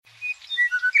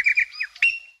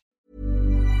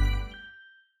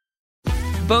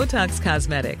Botox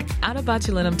Cosmetic, out of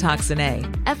botulinum toxin A,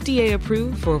 FDA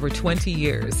approved for over 20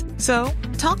 years. So,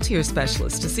 talk to your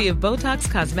specialist to see if Botox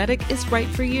Cosmetic is right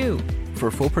for you. For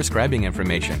full prescribing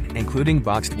information, including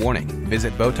boxed warning,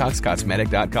 visit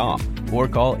BotoxCosmetic.com or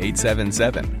call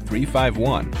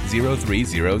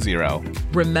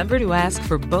 877-351-0300. Remember to ask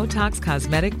for Botox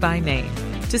Cosmetic by name.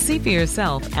 To see for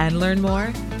yourself and learn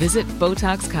more, visit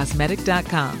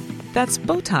BotoxCosmetic.com. That's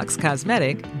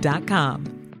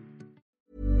BotoxCosmetic.com.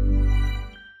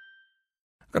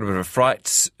 Got a bit of a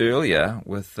fright earlier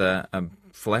with a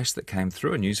flash that came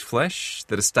through, a news flash,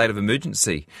 that a state of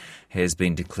emergency has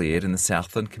been declared in the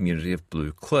Southland community of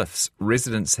Bluecliffs.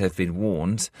 Residents have been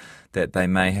warned that they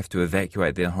may have to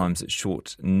evacuate their homes at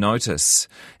short notice.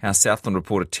 Our Southland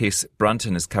reporter Tess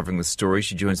Brunton is covering the story.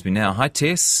 She joins me now. Hi,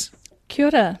 Tess. Kia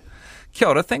ora. Kia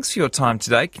ora. Thanks for your time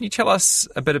today. Can you tell us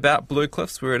a bit about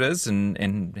Bluecliffs, where it is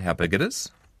and how big it is?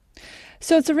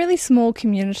 So it's a really small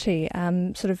community,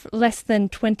 sort of less than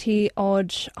 20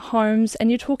 odd homes,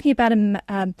 and you're talking about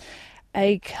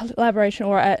a collaboration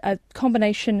or a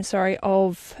combination,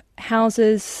 of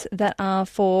houses that are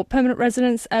for permanent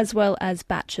residents as well as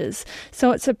batches.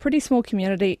 So it's a pretty small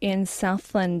community in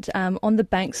Southland on the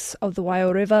banks of the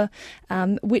Waio River,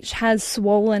 which has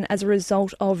swollen as a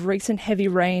result of recent heavy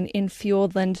rain in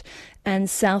Fiordland and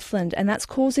Southland, and that's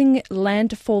causing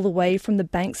land to fall away from the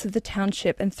banks of the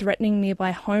township and threatening nearby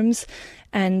homes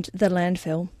and the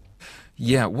landfill.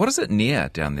 Yeah, what is it near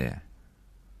down there?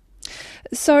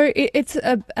 So it's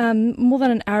more than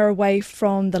an hour away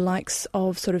from the likes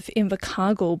of sort of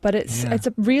Invercargill, but it's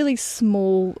a really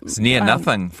small... It's near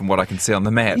nothing from what I can see on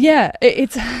the map. Yeah,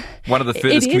 it's... One of the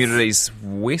furthest communities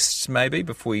west, maybe,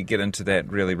 before you get into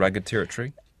that really rugged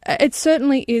territory. It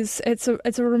certainly is. It's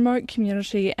a remote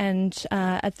community, and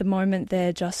at the moment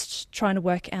they're just trying to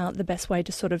work out the best way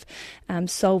to sort of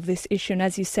solve this issue. And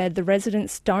as you said, the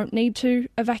residents don't need to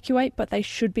evacuate, but they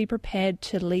should be prepared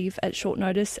to leave at short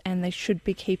notice, and they should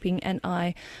be keeping an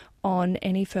eye on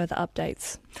any further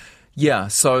updates. Yeah,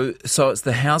 so it's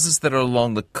the houses that are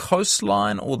along the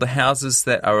coastline, or the houses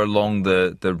that are along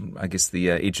the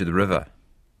edge of the river.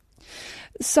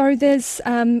 So there's,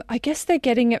 I guess they're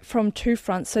getting it from two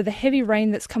fronts. So the heavy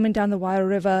rain that's coming down the Waio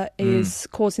River is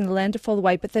causing the land to fall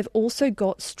away, but they've also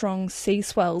got strong sea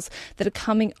swells that are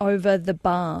coming over the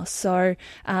bar. So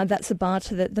that's a bar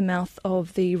to the mouth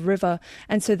of the river,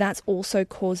 and so that's also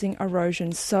causing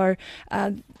erosion. So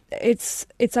it's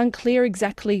unclear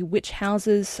exactly which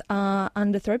houses are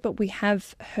under threat, but we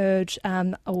have heard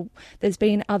there's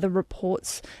been other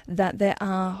reports that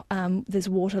there's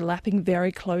water lapping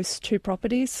very close to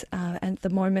properties. And at the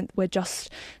moment, we're just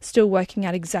still working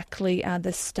out exactly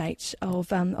the state of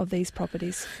these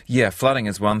properties. Yeah, flooding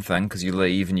is one thing because you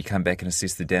leave and you come back and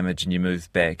assess the damage and you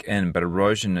move back in, but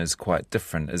erosion is quite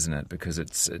different, isn't it? Because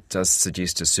it does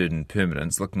suggest a certain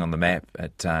permanence. Looking on the map,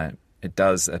 it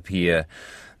does appear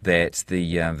that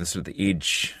the sort of the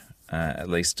edge, at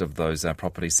least of those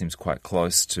properties, seems quite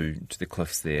close to the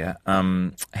cliffs there.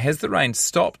 Has the rain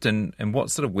stopped, and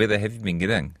what sort of weather have you been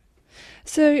getting?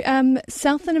 So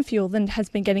Southland and Fiordland has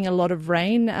been getting a lot of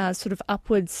rain, sort of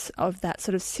upwards of that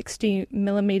sort of 60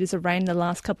 millimetres of rain the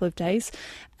last couple of days.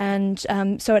 And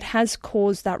so it has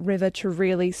caused that river to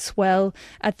really swell.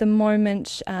 At the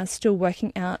moment, still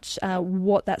working out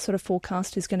what that sort of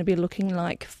forecast is going to be looking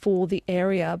like for the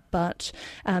area. But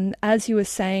as you were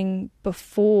saying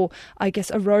before, I guess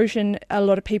erosion, a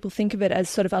lot of people think of it as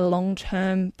sort of a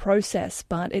long-term process,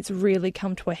 but it's really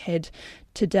come to a head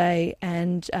today,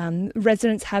 and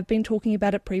residents have been talking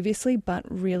about it previously, but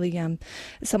really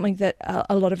something that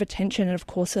a lot of attention, and of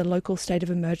course a local state of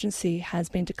emergency has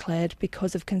been declared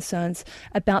because of concerns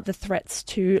about the threats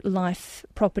to life,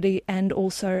 property, and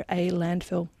also a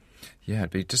landfill. Yeah, it'd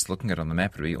be, just looking at it on the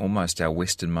map, it'd be almost our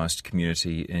westernmost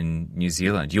community in New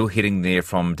Zealand. You're heading there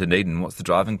from Dunedin. What's the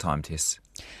driving time, Tess?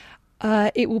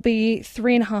 It will be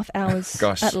 3.5 hours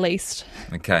at least.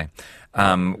 Okay.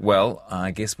 Well,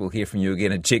 I guess we'll hear from you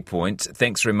again at Checkpoint.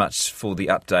 Thanks very much for the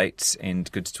update,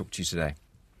 and good to talk to you today.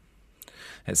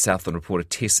 That's Southland reporter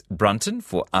Tess Brunton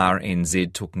for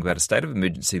RNZ, talking about a state of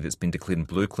emergency that's been declared in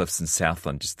Bluecliffs in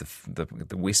Southland, just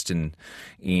the western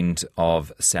end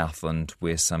of Southland,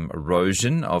 where some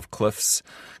erosion of cliffs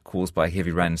caused by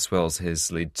heavy rain and swells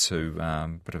has led to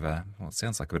it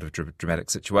sounds like a bit of a dramatic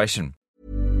situation.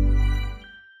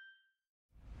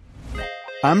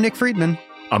 I'm Nick Friedman.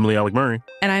 I'm Lee Alec Murray.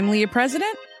 And I'm Leah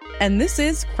President. And this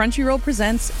is Crunchyroll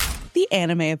Presents The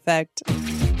Anime Effect.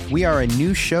 We are a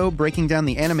new show breaking down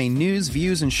the anime news,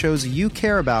 views, and shows you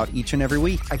care about each and every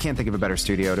week. I can't think of a better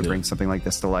studio to bring something like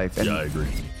this to life. And I agree.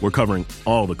 We're covering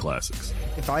all the classics.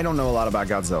 if I don't know a lot about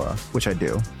Godzilla, which I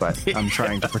do, but I'm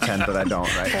trying to pretend that I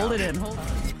don't right Hold now. it in, hold on.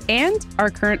 And our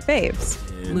current faves.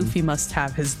 Luffy must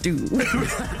have his due.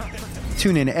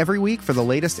 Tune in every week for the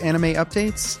latest anime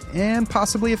updates and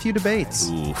possibly a few debates.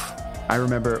 Oof. I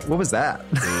remember, what was that?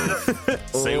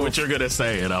 Say what you're going to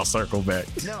say, and I'll circle back.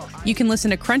 You can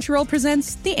listen to Crunchyroll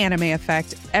Presents The Anime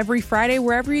Effect every Friday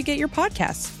wherever you get your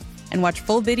podcasts. And watch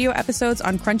full video episodes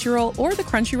on Crunchyroll or the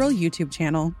Crunchyroll YouTube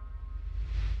channel.